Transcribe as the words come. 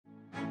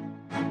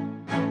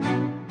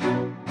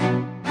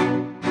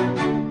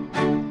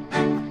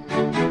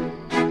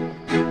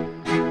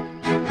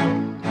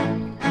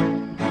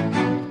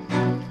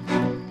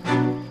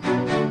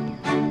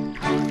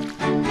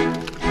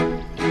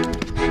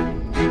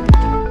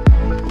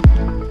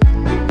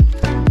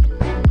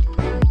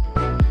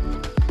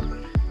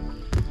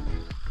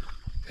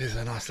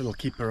little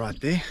keeper right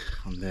there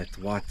on that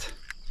white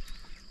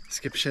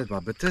skip shad by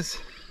Bitters,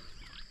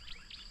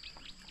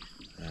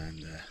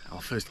 and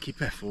our first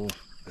keeper for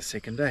the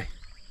second day.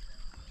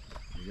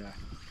 There we go.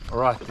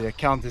 Alright, the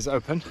account is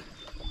open,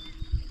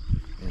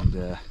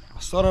 and I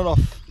started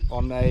off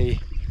on a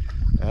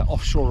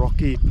offshore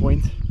rocky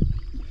point,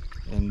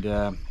 and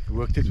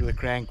worked it with a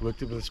crank,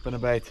 worked it with a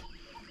spinnerbait,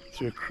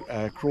 threw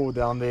a crawl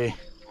down there,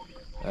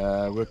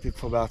 worked it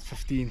for about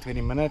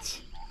 15-20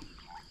 minutes,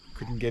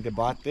 couldn't get a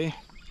bite there.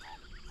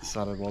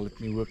 Decided, well, let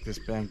me work this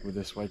bank with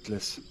this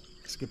weightless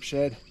skip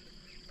shad,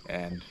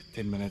 and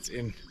 10 minutes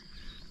in,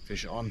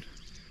 fish on.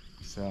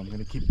 So I'm going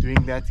to keep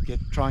doing that,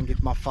 try and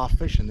get my 5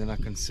 fish, and then I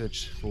can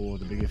search for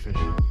the bigger fish.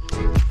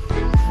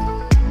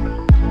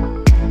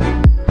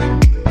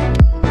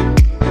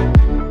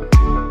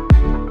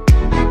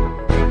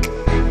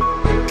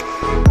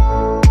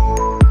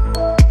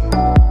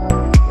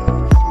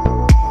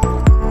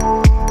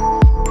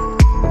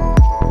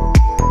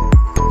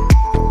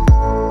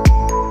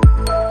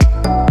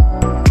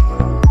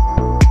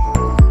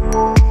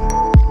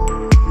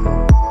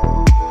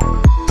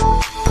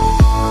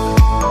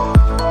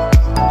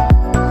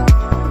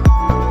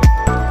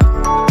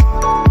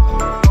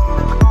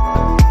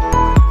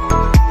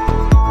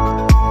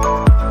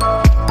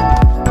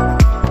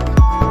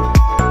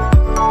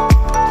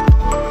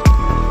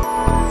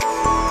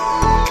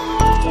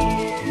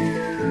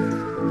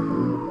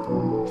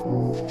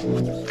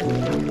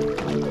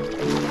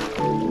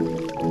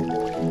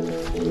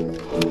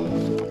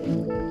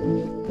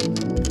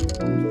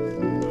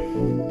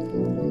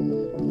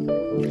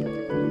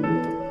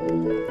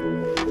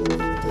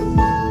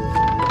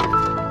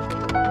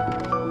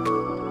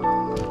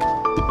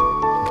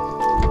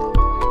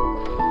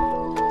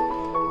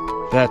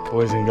 That,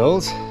 boys and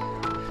girls,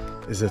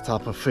 is the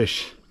type of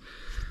fish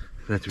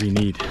that we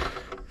need.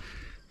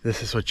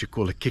 This is what you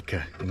call a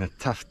kicker in a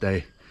tough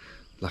day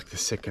like the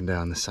second day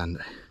on the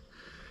Sunday.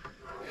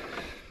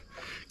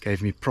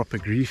 Gave me proper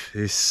grief.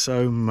 There's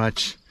so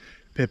much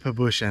pepper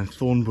bush and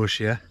thorn bush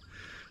here,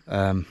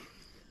 and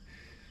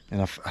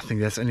I think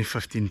that's only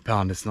 15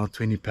 pounds, it's not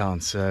 20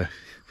 pounds, so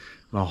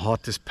my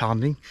heart is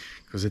pounding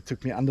because it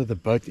took me under the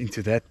boat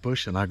into that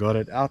bush, and I got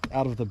it out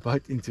of the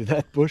boat into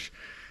that bush.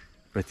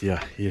 But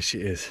yeah, here she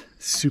is.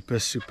 Super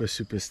stoked.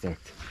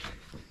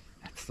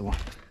 That's the one.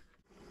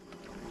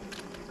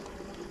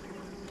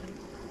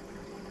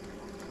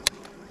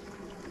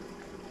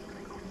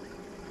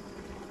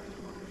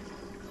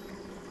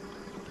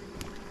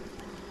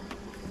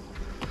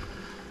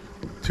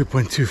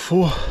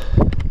 .24.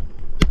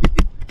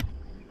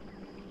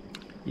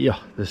 Yeah,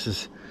 this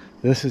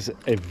is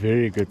a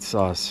very good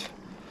size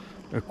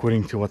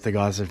according to what the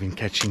guys have been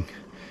catching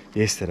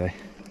yesterday.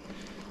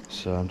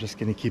 So I'm just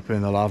going to keep her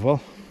in the live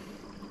well,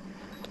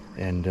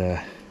 and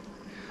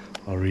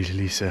I'll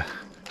release her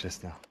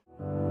just now.